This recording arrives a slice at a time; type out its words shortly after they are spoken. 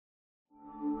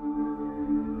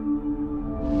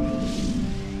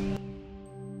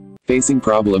Facing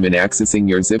problem in accessing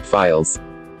your zip files.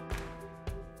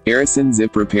 Aryson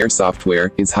zip repair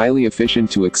software is highly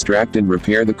efficient to extract and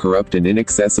repair the corrupt and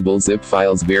inaccessible zip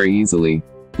files very easily.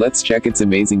 Let's check its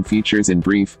amazing features in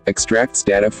brief. Extracts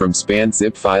data from spanned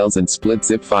zip files and split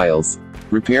zip files.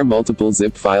 Repair multiple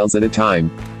zip files at a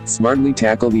time. Smartly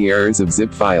tackle the errors of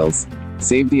zip files.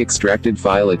 Save the extracted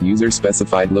file at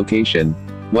user-specified location.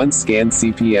 Once scanned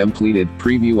CPM completed,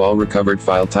 preview all recovered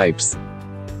file types.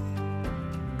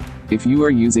 If you are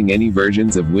using any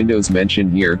versions of Windows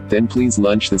mentioned here, then please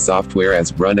launch the software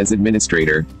as Run as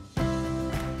Administrator.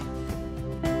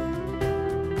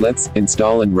 Let's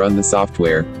install and run the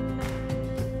software.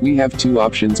 We have two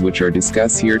options which are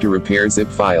discussed here to repair zip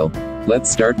file. Let's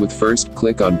start with first,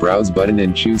 click on Browse button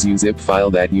and choose zip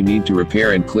file that you need to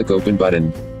repair and click Open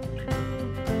button.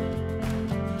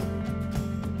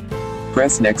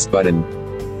 Press Next button.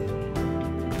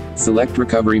 Select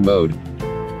Recovery Mode.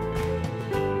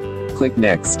 Click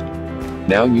Next.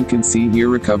 Now you can see here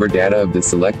recover data of the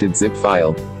selected zip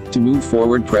file. To move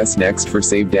forward, press Next for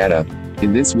save data.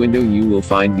 In this window you will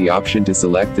find the option to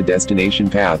select the destination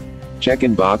path. Check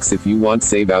in box if you want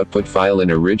save output file in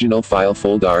original file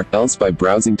folder, else by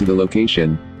browsing to the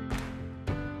location.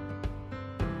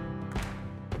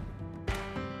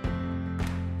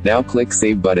 Now click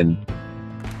Save button.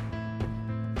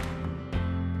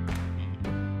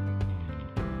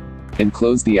 And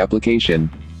close the application.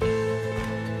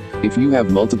 If you have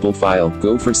multiple file,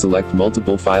 go for Select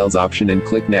Multiple Files option and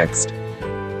click Next.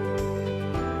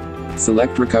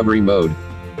 Select Recovery Mode.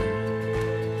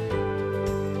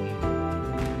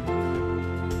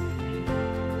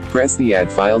 Press the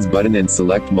Add Files button and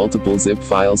select multiple zip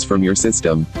files from your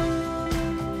system.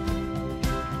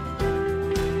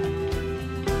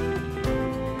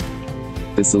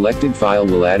 The selected file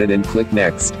will add it and click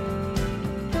Next.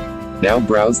 Now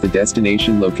browse the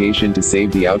destination location to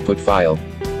save the output file.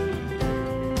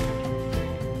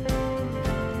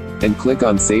 And click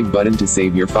on Save button to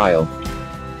save your file.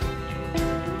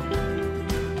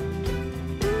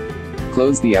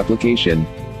 Close the application.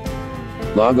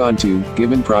 Log on to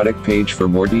given product page for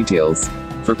more details.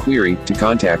 For query, to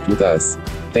contact with us.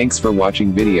 Thanks for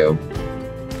watching video.